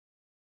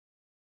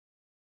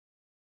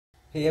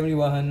Hey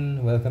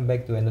everyone, welcome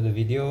back to another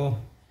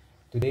video.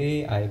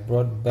 Today I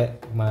brought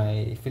back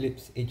my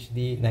Philips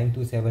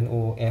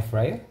HD9270 air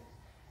fryer,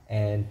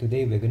 and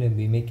today we're going to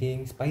be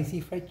making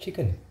spicy fried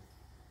chicken.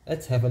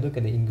 Let's have a look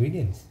at the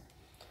ingredients.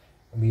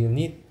 We'll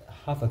need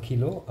half a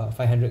kilo,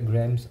 500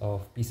 grams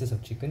of pieces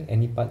of chicken,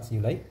 any parts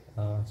you like.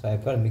 So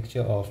I've got a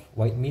mixture of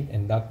white meat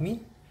and dark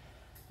meat.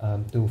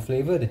 To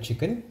flavor the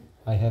chicken,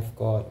 I have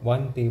got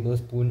 1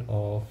 tablespoon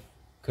of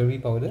curry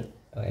powder,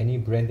 any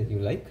brand that you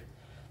like.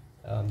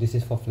 This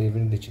is for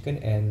flavoring the chicken,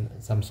 and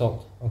some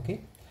salt.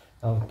 Okay,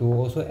 now to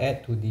also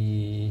add to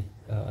the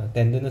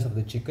tenderness of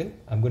the chicken,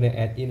 I'm going to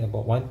add in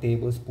about 1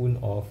 tablespoon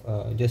of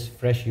just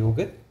fresh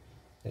yogurt.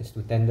 That's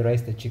to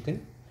tenderize the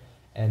chicken.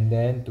 And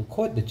then to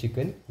coat the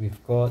chicken, we've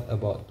got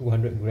about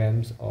 200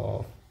 grams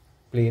of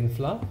plain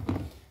flour,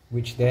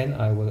 which then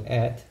I will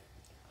add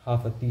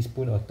half a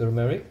teaspoon of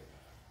turmeric,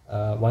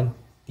 1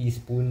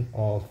 teaspoon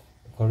of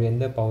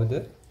coriander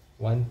powder,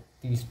 1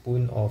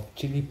 teaspoon of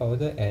chili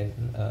powder, and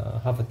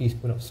half a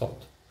teaspoon of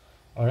salt.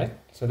 Alright,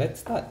 so let's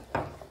start.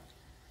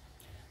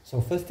 So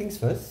first things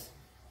first,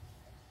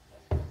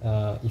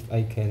 if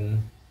I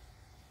can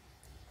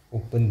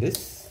open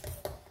this.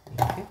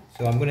 Okay,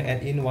 so I'm going to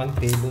add in 1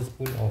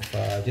 tablespoon of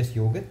just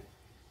yogurt.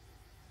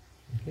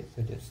 Okay,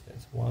 so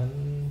that's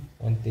one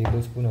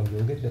tablespoon of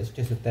yogurt. That's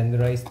just to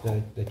tenderize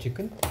the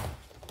chicken.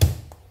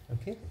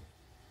 Okay,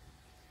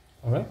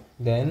 alright,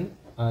 then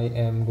I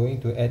am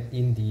going to add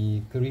in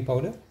the curry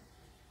powder.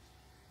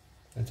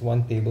 That's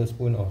 1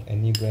 tablespoon of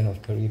any brand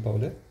of curry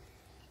powder,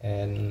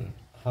 and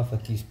half a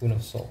teaspoon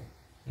of salt.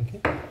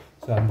 Okay,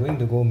 so I'm going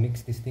to go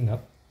mix this thing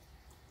up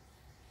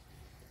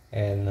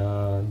and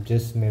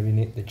just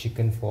marinate the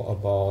chicken for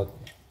about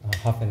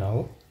half an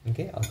hour.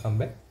 Okay, I'll come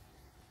back.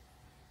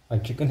 My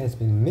chicken has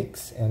been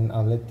mixed and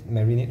I'll let it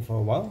marinate for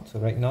a while. So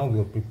right now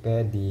we'll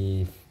prepare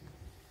the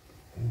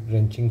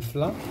drenching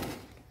flour,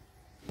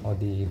 or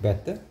the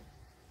batter,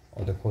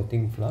 or the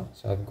coating flour.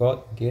 So I've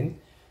got again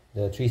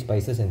the 3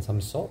 spices and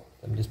some salt.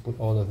 I'll just put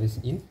all of this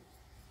in.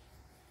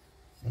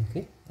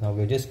 Okay, now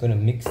we're just going to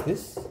mix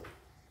this.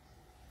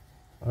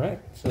 Alright,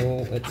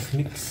 so let's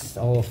mix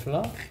our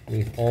flour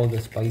with all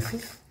the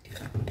spices.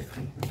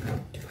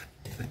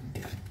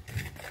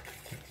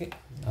 Okay,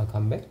 I'll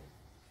come back.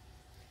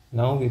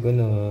 Now we're going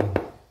to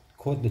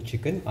coat the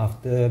chicken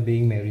after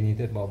being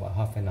marinated for about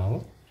half an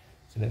hour.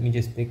 So let me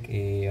just take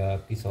a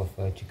piece of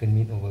chicken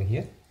meat over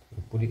here.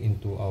 We'll put it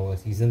into our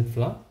seasoned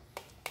flour.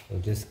 So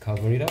just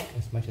cover it up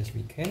as much as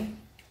we can.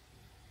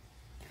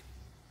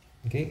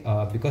 Okay,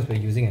 because we're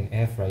using an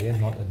air fryer,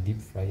 not a deep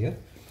fryer,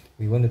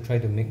 we want to try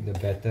to make the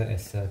batter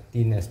as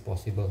thin as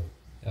possible.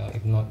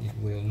 If not, it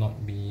will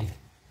not be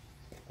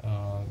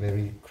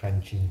very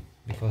crunchy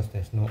because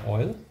there's no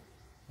oil.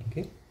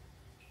 Okay,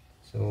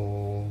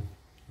 so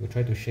we'll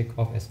try to shake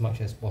off as much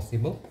as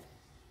possible,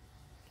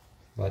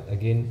 but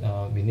again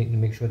we need to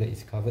make sure that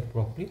it's covered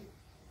properly.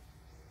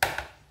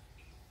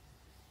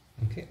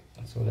 Okay,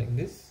 so like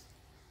this.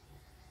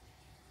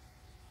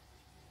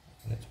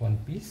 That's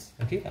 1 piece.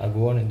 Okay, I'll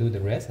go on and do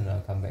the rest and I'll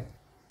come back.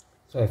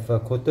 So I've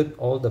coated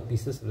all the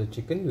pieces of the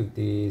chicken with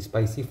the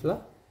spicy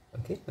flour.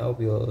 Okay, now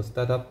we'll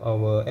start up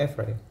our air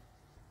fryer.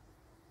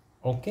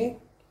 Okay,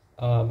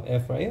 air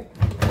fryer.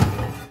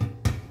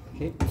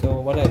 Okay, so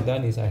what I've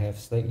done is I have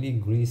slightly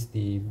greased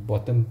the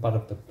bottom part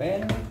of the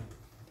pan,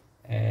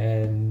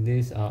 and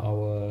these are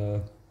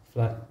our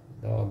flat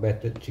or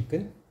battered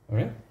chicken.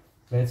 Alright,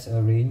 let's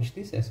arrange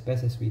this as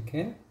best as we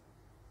can.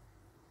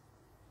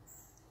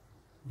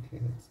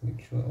 Okay, let's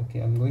make sure. Okay,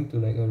 I'm going to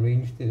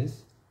arrange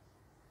this.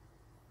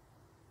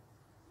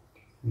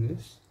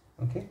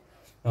 Okay,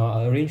 now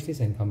I'll arrange this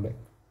and come back.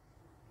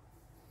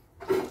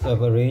 So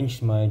I've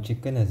arranged my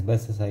chicken as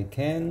best as I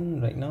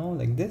can right now,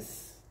 like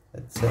this.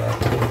 Let's put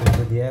it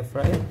into the air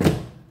fryer.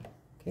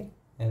 Okay,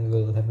 and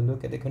we'll have a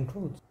look at the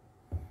controls.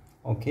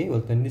 Okay,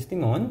 we'll turn this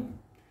thing on.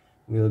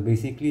 We'll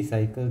basically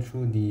cycle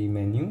through the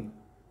menu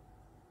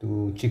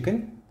to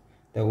chicken.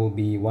 That will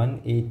be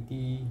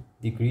 180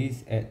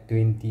 degrees at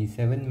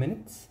 27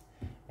 minutes,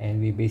 and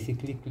we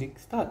basically click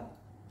start,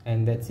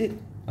 and that's it.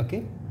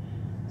 Okay,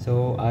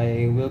 so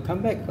I will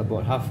come back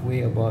about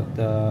halfway, about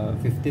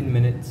 15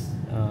 minutes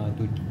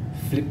to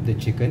flip the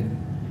chicken,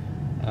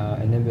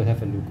 and then we'll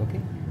have a look.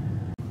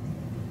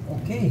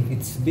 Okay,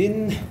 it's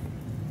been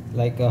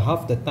like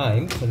half the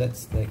time, so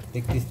let's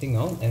take this thing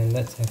out and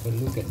let's have a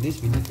look at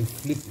this. We need to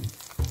flip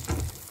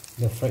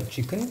the fried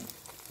chicken.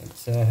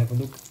 Let's have a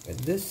look at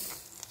this.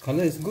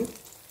 Color is good,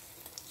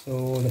 so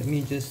let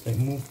me just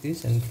move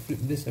this and flip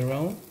this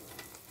around.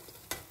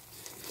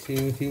 See,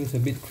 it feels a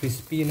bit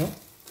crispy now.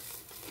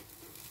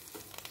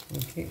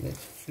 Okay, let's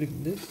flip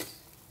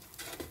this.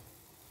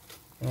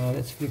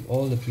 Let's flip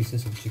all the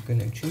pieces of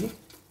chicken actually.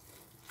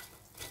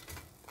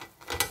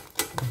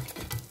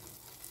 Okay.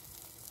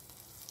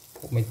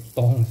 Oh, my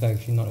tongs are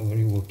actually not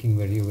working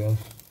very well.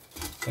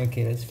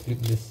 Okay, let's flip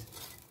this.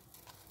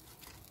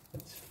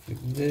 Let's flip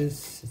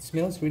this. It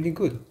smells really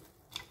good.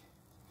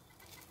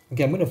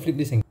 Okay, I'm going to flip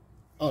this thing.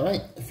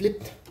 Alright,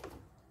 flipped.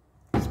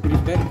 Let's put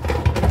it back.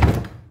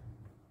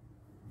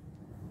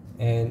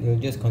 And we'll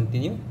just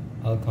continue.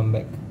 I'll come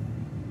back.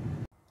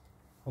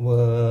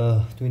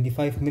 Our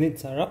 25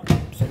 minutes are up,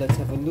 so let's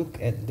have a look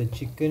at the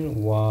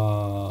chicken.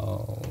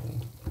 Wow,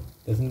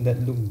 doesn't that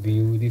look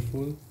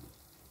beautiful?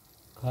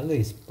 Color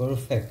is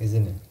perfect,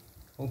 isn't it?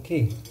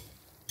 Okay,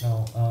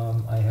 now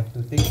I have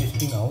to take this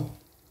thing out.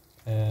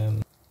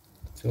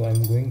 So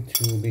I'm going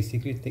to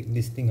basically take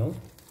this thing out.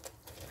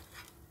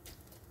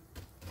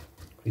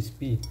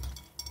 Crispy.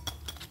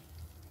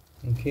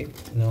 Okay,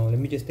 now let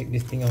me just take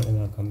this thing out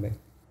and I'll come back.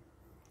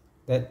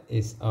 That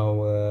is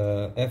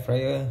our air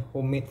fryer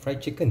homemade fried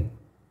chicken,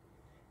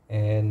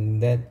 and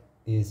that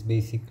is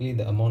basically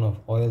the amount of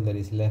oil that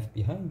is left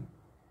behind,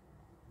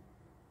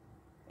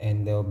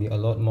 and there will be a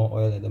lot more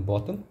oil at the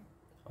bottom.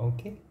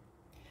 Okay,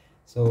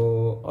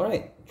 so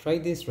alright, try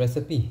this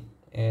recipe,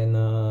 and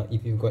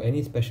if you've got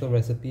any special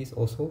recipes,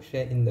 also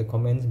share in the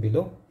comments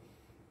below.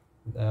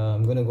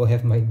 I'm gonna go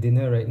have my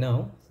dinner right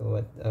now.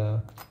 So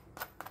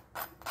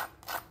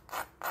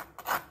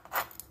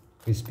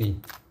crispy.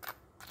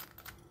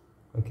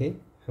 Okay,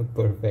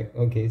 perfect.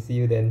 Okay, see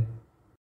you then.